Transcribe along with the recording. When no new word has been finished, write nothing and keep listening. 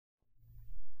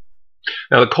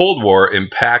Now, the Cold War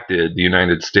impacted the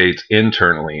United States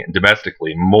internally and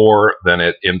domestically more than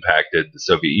it impacted the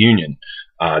Soviet Union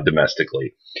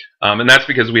domestically. And that's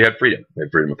because we had freedom. We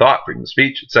had freedom of thought, freedom of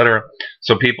speech, etc.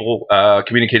 So people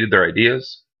communicated their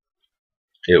ideas.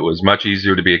 It was much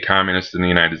easier to be a communist in the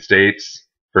United States,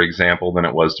 for example, than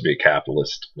it was to be a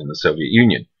capitalist in the Soviet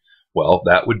Union. Well,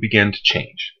 that would begin to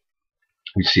change.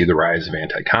 We see the rise of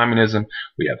anti-communism.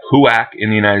 We have HUAC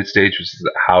in the United States, which is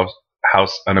the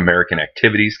House Un-American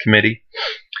Activities Committee.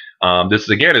 This,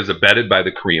 again, is abetted by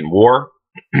the Korean War.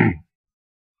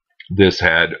 This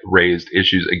had raised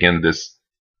issues. Again, this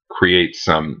creates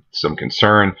some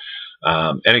concern.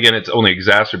 And again, it's only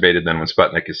exacerbated then when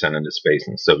Sputnik is sent into space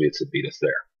and the Soviets had beat us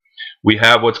there. We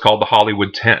have what's called the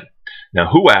Hollywood 10.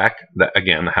 Now, HUAC,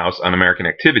 again, the House Un-American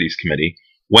Activities Committee,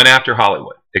 went after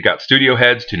Hollywood. It got studio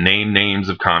heads to name names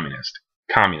of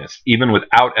communists, even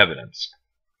without evidence.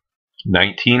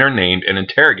 19 are named and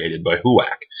interrogated by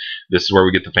HUAC. This is where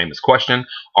we get the famous question,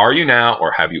 are you now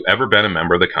or have you ever been a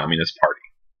member of the Communist Party?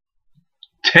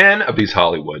 10 of these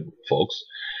Hollywood folks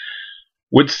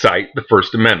would cite the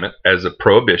First Amendment as a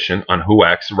prohibition on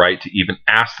HUAC's right to even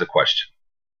ask the question.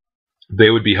 They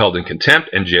would be held in contempt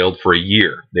and jailed for a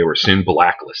year. They were soon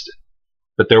blacklisted.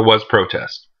 But there was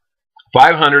protest.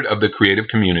 500 of the creative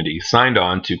community signed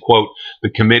on to, quote, the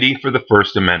Committee for the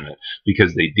First Amendment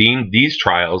because they deemed these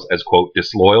trials as, quote,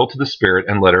 disloyal to the spirit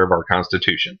and letter of our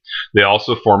Constitution. They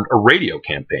also formed a radio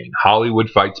campaign, Hollywood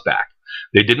Fights Back.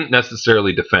 They didn't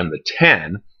necessarily defend the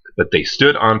 10, but they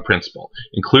stood on principle.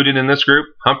 Included in this group,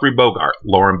 Humphrey Bogart,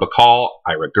 Lauren Bacall,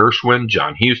 Ira Gershwin,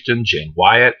 John Huston, Jane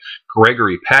Wyatt,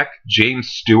 Gregory Peck, James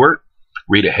Stewart,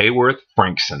 Rita Hayworth,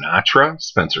 Frank Sinatra,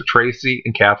 Spencer Tracy,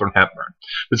 and Katharine Hepburn.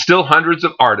 But still, hundreds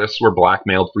of artists were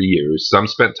blackmailed for years. Some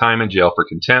spent time in jail for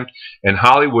contempt, and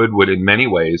Hollywood would in many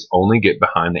ways only get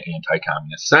behind the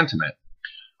anti-communist sentiment.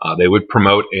 They would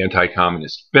promote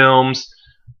anti-communist films,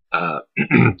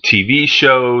 TV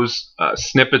shows,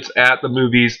 snippets at the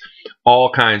movies. All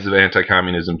kinds of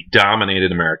anti-communism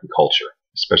dominated American culture,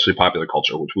 especially popular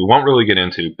culture, which we won't really get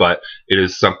into, but it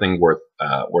is something worth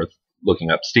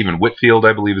looking up. Stephen Whitfield,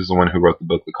 I believe, is the one who wrote the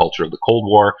book The Culture of the Cold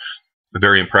War. A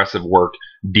very impressive work,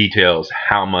 details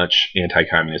how much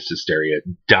anti-communist hysteria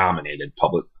dominated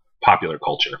popular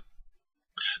culture.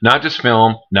 Not just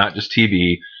film, not just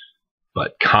TV,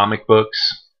 but comic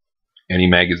books, any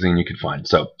magazine you could find.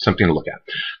 So something to look at.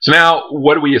 So now,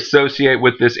 what do we associate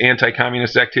with this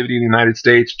anti-communist activity in the United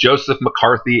States? Joseph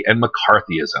McCarthy and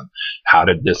McCarthyism. How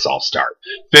did this all start?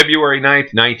 February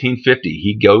 9th, 1950,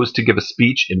 he goes to give a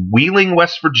speech in Wheeling,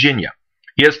 West Virginia.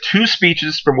 He has two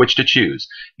speeches from which to choose.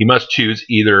 He must choose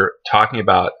either talking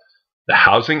about the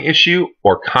housing issue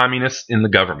or communists in the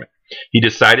government. He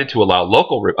decided to allow a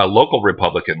local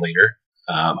Republican leader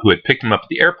who had picked him up at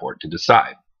the airport to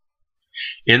decide.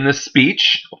 In this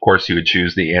speech, of course, he would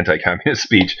choose the anti-communist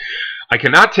speech. I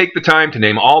cannot take the time to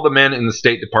name all the men in the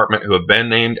State Department who have been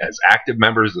named as active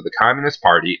members of the Communist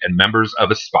Party and members of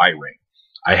a spy ring.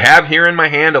 I have here in my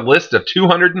hand a list of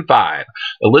 205,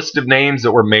 a list of names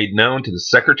that were made known to the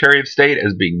Secretary of State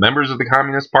as being members of the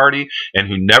Communist Party and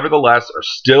who nevertheless are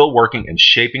still working and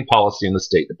shaping policy in the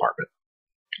State Department.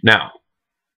 Now,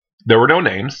 there were no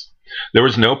names. There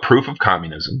was no proof of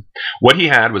communism. What he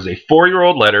had was a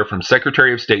 4-year-old letter from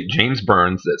Secretary of State James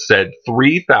Burns that said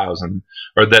 3,000,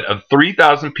 or that of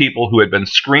 3,000 people who had been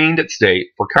screened at state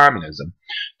for communism,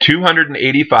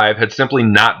 285 had simply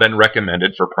not been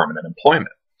recommended for permanent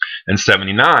employment, and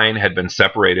 79 had been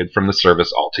separated from the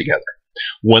service altogether.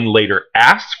 When later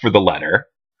asked for the letter,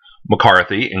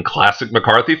 McCarthy, in classic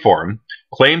McCarthy form,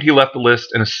 claimed he left the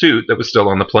list in a suit that was still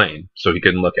on the plane, so he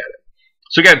couldn't look at it.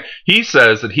 So again, he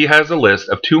says that he has a list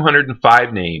of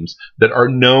 205 names that are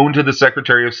known to the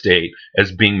Secretary of State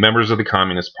as being members of the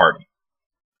Communist Party.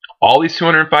 All these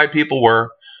 205 people were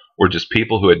just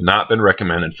people who had not been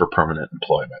recommended for permanent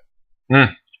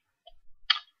employment.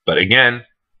 But again,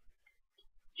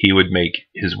 he would make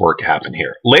his work happen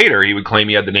here. Later, he would claim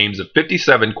he had the names of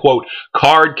 57, quote,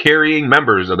 card-carrying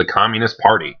members of the Communist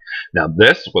Party. Now,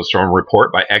 this was from a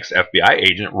report by ex-FBI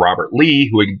agent Robert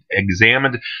Lee, who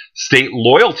examined state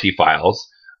loyalty files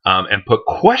and put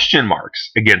question marks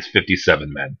against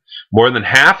 57 men. More than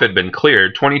half had been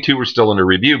cleared. 22 were still under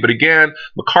review. But again,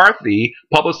 McCarthy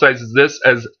publicizes this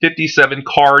as 57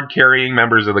 card-carrying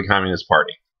members of the Communist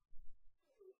Party.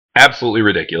 Absolutely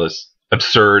ridiculous.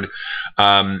 Absurd.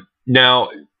 Now,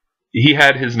 he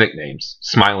had his nicknames.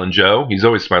 Smilin' Joe. He's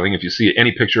always smiling. If you see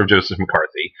any picture of Joseph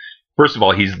McCarthy, first of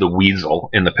all, he's the weasel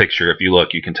in the picture. If you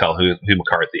look, you can tell who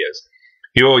McCarthy is.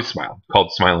 He always smiled,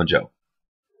 called Smilin' Joe.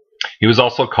 He was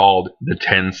also called the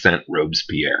 10-cent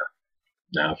Robespierre.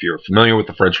 Now, if you're familiar with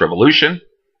the French Revolution,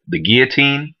 the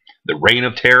guillotine, the Reign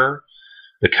of Terror,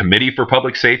 the Committee for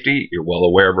Public Safety, you're well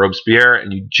aware of Robespierre,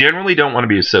 and you generally don't want to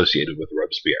be associated with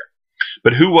Robespierre.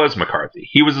 But who was McCarthy?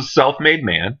 He was a self-made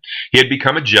man. He had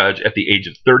become a judge at the age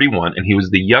of 31, and he was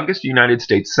the youngest United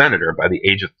States senator by the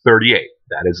age of 38.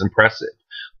 That is impressive.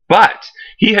 But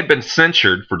he had been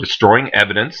censured for destroying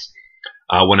evidence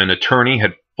when an attorney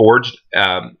had forged.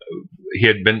 He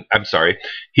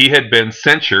had been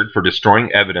censured for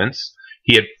destroying evidence.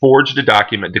 He had forged a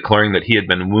document declaring that he had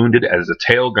been wounded as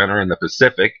a tail gunner in the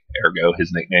Pacific, ergo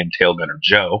his nickname Tail Gunner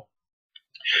Joe.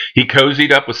 He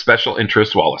cozied up with special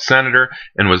interests while a senator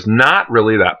and was not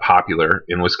really that popular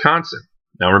in Wisconsin.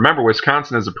 Now remember,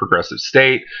 Wisconsin is a progressive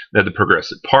state. They're the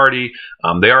Progressive Party.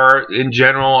 They are, in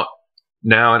general,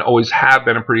 now and always have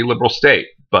been a pretty liberal state.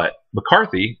 But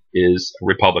McCarthy is a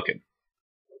Republican.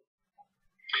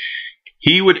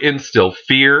 He would instill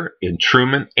fear in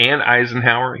Truman and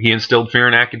Eisenhower. He instilled fear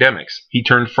in academics. He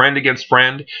turned friend against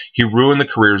friend. He ruined the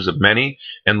careers of many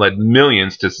and led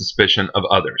millions to suspicion of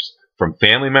others, from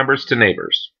family members to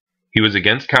neighbors. He was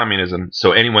against communism,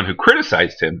 so anyone who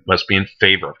criticized him must be in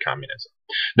favor of communism.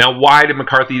 Now, why did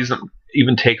McCarthyism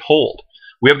even take hold?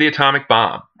 We have the atomic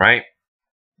bomb, right?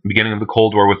 Beginning of the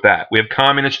Cold War with that. We have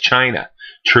communist China.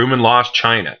 Truman lost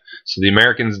China, so the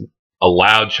Americans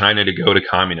allowed China to go to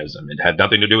communism. It had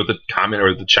nothing to do with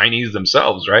the Chinese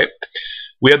themselves, right?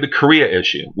 We had the Korea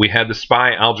issue. We had the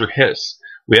spy Alger Hiss.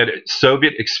 We had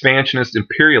Soviet expansionist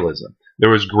imperialism. There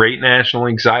was great national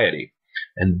anxiety.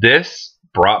 And this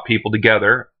brought people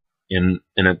together in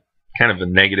a kind of a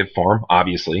negative form,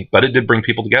 obviously, but it did bring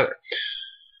people together.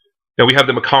 Now we have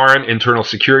the McCarran Internal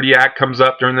Security Act comes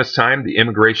up during this time. The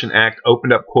Immigration Act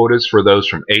opened up quotas for those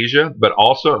from Asia, but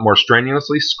also it more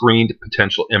strenuously screened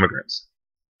potential immigrants.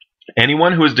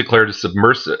 Anyone who was declared a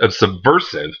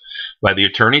subversive by the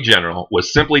Attorney General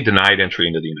was simply denied entry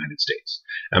into the United States,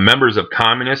 and members of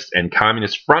communist and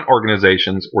communist front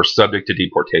organizations were subject to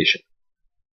deportation.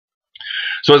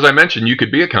 So as I mentioned, you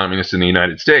could be a communist in the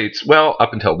United States, well,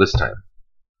 up until this time.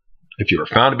 If you were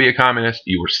found to be a communist,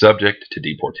 you were subject to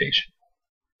deportation.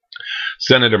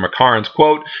 Senator McCarran's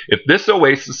quote, if this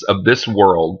oasis of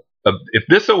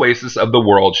the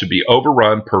world should be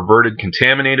overrun, perverted,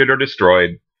 contaminated, or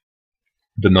destroyed,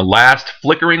 then the last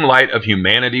flickering light of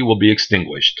humanity will be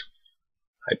extinguished.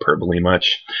 Hyperbole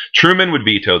much. Truman would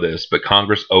veto this, but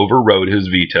Congress overrode his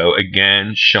veto,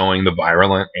 again showing the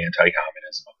virulent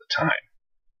anti-communism of the time.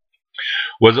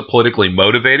 Was it politically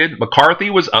motivated?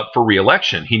 McCarthy was up for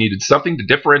re-election. He needed something to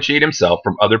differentiate himself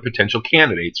from other potential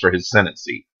candidates for his Senate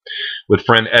seat. With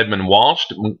friend Edmund Walsh,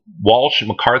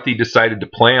 McCarthy decided to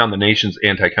play on the nation's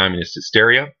anti-communist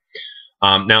hysteria.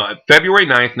 Now, on February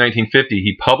 9th, 1950,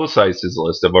 he publicized his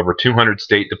list of over 200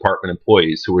 State Department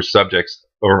employees who were subjects,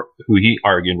 or who he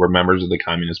argued were members of the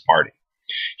Communist Party.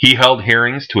 He held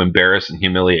hearings to embarrass and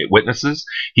humiliate witnesses.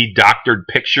 He doctored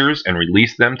pictures and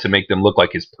released them to make them look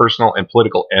like his personal and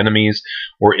political enemies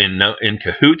were in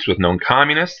cahoots with known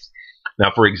communists.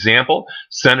 Now, for example,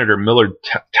 Senator Millard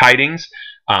Tydings,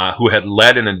 who had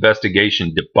led an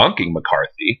investigation debunking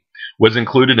McCarthy, was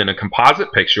included in a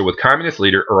composite picture with communist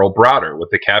leader Earl Browder with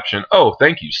the caption, "Oh,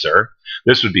 thank you, sir."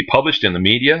 This would be published in the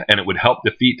media, and it would help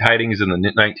defeat Tydings in the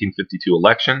 1952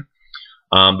 election.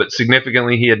 But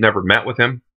significantly, he had never met with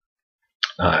him.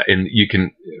 And you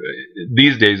can,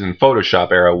 these days in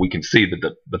Photoshop era, we can see that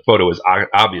the photo is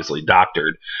obviously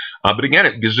doctored. But again,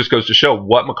 it just goes to show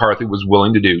what McCarthy was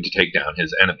willing to do to take down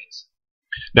his enemies.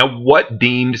 Now, what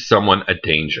deemed someone a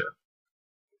danger?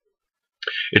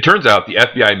 It turns out the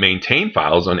FBI maintained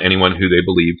files on anyone who they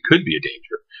believed could be a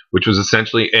danger, which was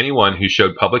essentially anyone who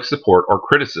showed public support or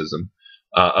criticism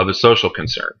of a social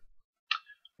concern,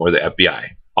 or the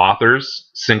FBI. Authors,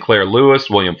 Sinclair Lewis,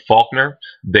 William Faulkner,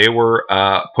 they were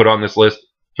put on this list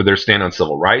for their stand on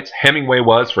civil rights. Hemingway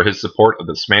was for his support of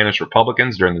the Spanish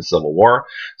Republicans during the Civil War.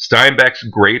 Steinbeck's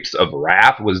Grapes of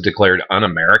Wrath was declared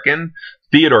un-American.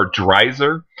 Theodore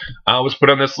Dreiser was put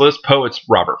on this list. Poets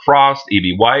Robert Frost,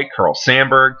 E.B. White, Carl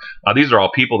Sandburg. These are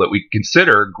all people that we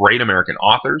consider great American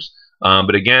authors,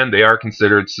 but again, they are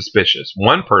considered suspicious.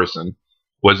 One person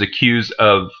was accused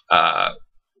of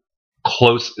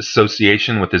close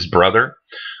association with his brother.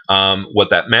 What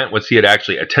that meant was he had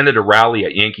actually attended a rally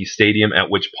at Yankee Stadium at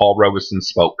which Paul Robeson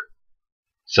spoke.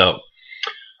 So,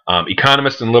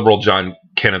 economist and liberal John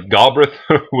Kenneth Galbraith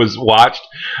was watched.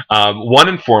 One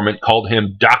informant called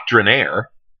him doctrinaire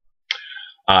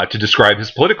to describe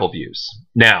his political views.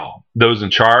 Now, those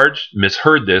in charge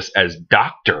misheard this as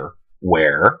Dr.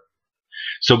 Ware.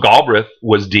 So Galbraith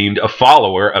was deemed a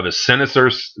follower of a sinister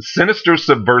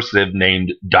subversive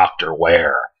named Dr.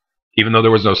 Ware. even though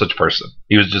there was no such person.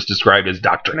 He was just described as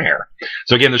doctrinaire.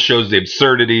 So again, this shows the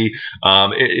absurdity.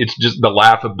 It's just the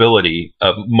laughability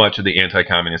of much of the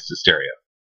anti-communist hysteria.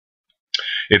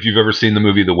 If you've ever seen the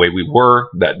movie The Way We Were,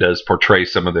 that does portray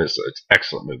some of this. It's an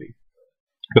excellent movie.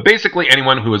 But basically,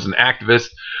 anyone who was an activist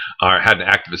or had an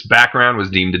activist background was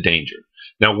deemed a danger.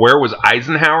 Now, where was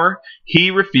Eisenhower?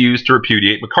 He refused to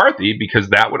repudiate McCarthy because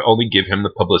that would only give him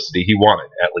the publicity he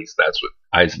wanted. At least that's what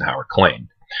Eisenhower claimed.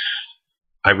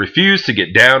 I refuse to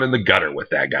get down in the gutter with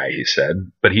that guy, he said.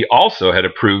 But he also had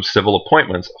approved civil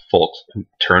appointments of folks who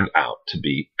turned out to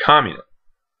be communists,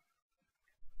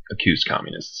 accused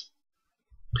communists.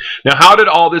 Now, how did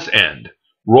all this end?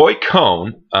 Roy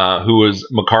Cohn, who was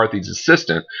McCarthy's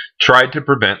assistant, tried to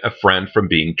prevent a friend from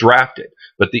being drafted,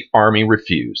 but the Army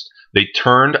refused. They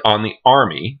turned on the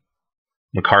Army,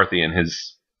 McCarthy and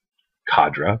his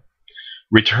cadre.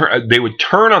 They would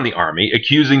turn on the Army,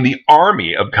 accusing the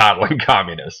Army of coddling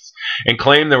communists, and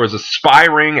claim there was a spy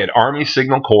ring at Army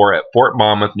Signal Corps at Fort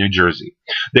Monmouth, New Jersey.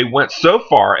 They went so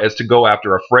far as to go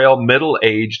after a frail,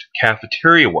 middle-aged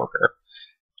cafeteria worker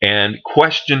and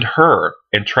questioned her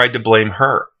and tried to blame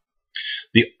her.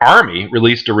 The Army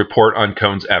released a report on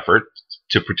Cohn's effort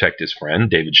to protect his friend,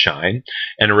 David Schein,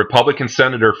 and a Republican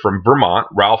senator from Vermont,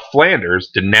 Ralph Flanders,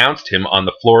 denounced him on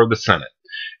the floor of the Senate.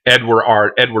 Edward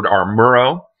R.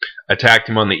 Murrow attacked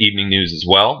him on the evening news as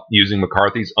well, using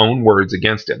McCarthy's own words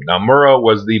against him. Now, Murrow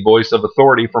was the voice of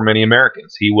authority for many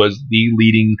Americans. He was the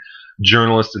leading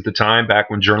journalist at the time, back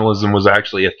when journalism was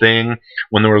actually a thing,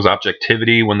 when there was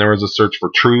objectivity, when there was a search for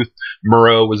truth.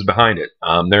 Murrow was behind it.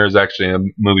 There is actually a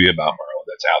movie about Murrow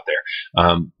that's out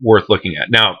there, worth looking at.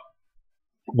 Now,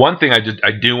 one thing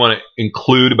I do want to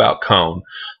include about Cohn.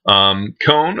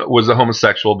 Cohn was a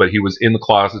homosexual, but he was in the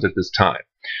closet at this time.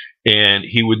 And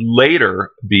he would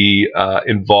later be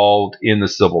involved in the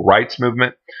civil rights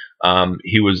movement.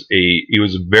 He was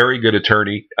a very good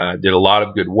attorney, did a lot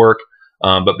of good work.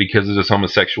 But because of his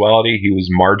homosexuality, he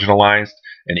was marginalized.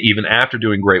 And even after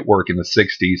doing great work in the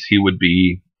 60s, he would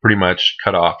be pretty much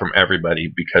cut off from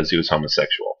everybody because he was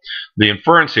homosexual. The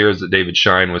inference here is that David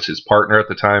Schein was his partner at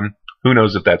the time. Who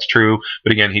knows if that's true?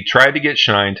 But again, he tried to get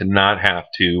Schein to not have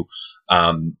to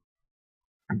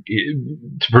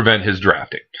prevent his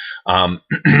drafting.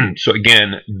 So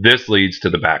again, this leads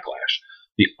to the backlash.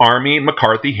 The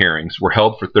Army-McCarthy hearings were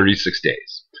held for 36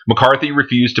 days. McCarthy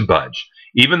refused to budge,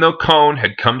 even though Cohn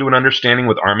had come to an understanding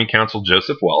with Army Counsel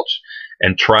Joseph Welch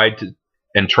and tried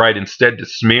instead to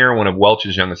smear one of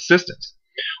Welch's young assistants.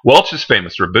 Welch's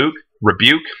famous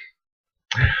rebuke,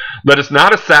 "Let us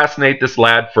not assassinate this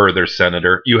lad further,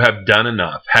 Senator. You have done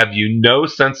enough. Have you no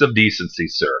sense of decency,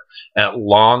 sir? At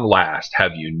long last,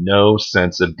 have you no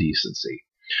sense of decency?"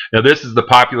 Now, this is the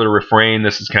popular refrain.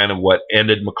 This is kind of what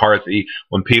ended McCarthy,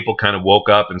 when people kind of woke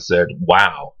up and said,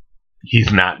 wow,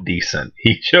 he's not decent.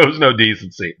 He shows no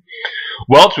decency.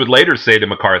 Welch would later say to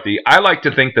McCarthy, "I like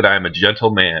to think that I am a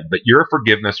gentle man, but your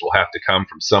forgiveness will have to come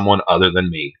from someone other than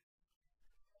me."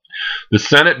 The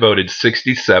Senate voted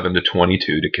 67 to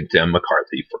 22 to condemn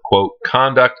McCarthy for, quote,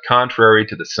 "conduct contrary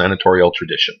to the senatorial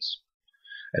traditions."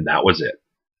 And that was it.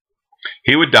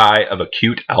 He would die of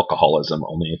acute alcoholism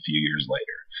only a few years later.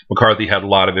 McCarthy had a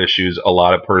lot of issues, a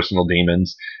lot of personal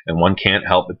demons, and one can't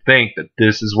help but think that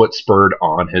this is what spurred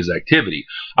on his activity.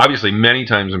 Obviously, many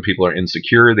times when people are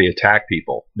insecure, they attack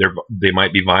people. They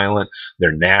might be violent,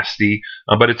 they're nasty,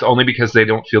 but it's only because they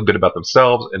don't feel good about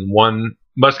themselves, and one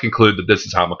must conclude that this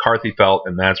is how McCarthy felt,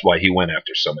 and that's why he went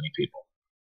after so many people.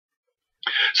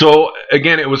 So,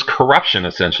 again, it was corruption,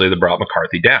 essentially, that brought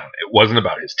McCarthy down. It wasn't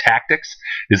about his tactics,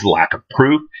 his lack of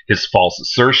proof, his false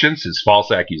assertions, his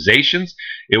false accusations.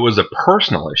 It was a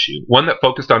personal issue, one that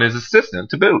focused on his assistant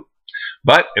to boot.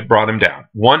 But it brought him down.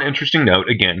 One interesting note,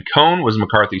 again, Cohn was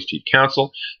McCarthy's chief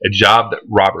counsel, a job that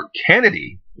Robert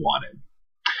Kennedy wanted.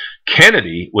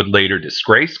 Kennedy would later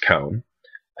disgrace Cohn.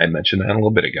 I mentioned that a little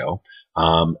bit ago.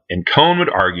 And Cohn would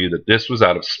argue that this was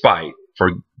out of spite for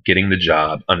getting the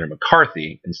job under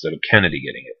McCarthy instead of Kennedy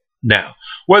getting it. Now,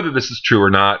 whether this is true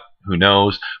or not, who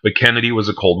knows? But Kennedy was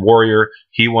a cold warrior.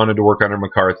 He wanted to work under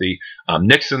McCarthy.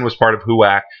 Nixon was part of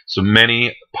HUAC, so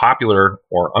many popular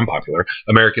or unpopular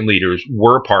American leaders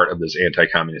were part of this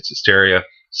anti-communist hysteria.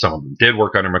 Some of them did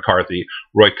work under McCarthy.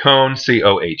 Roy Cohn,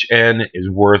 C-O-H-N, is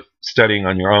worth studying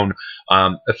on your own.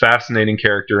 A fascinating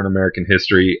character in American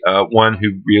history, one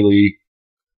who really,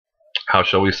 how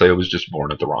shall we say, was just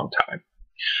born at the wrong time.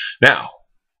 Now,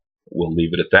 we'll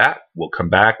leave it at that. We'll come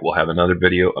back. We'll have another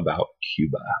video about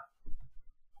Cuba.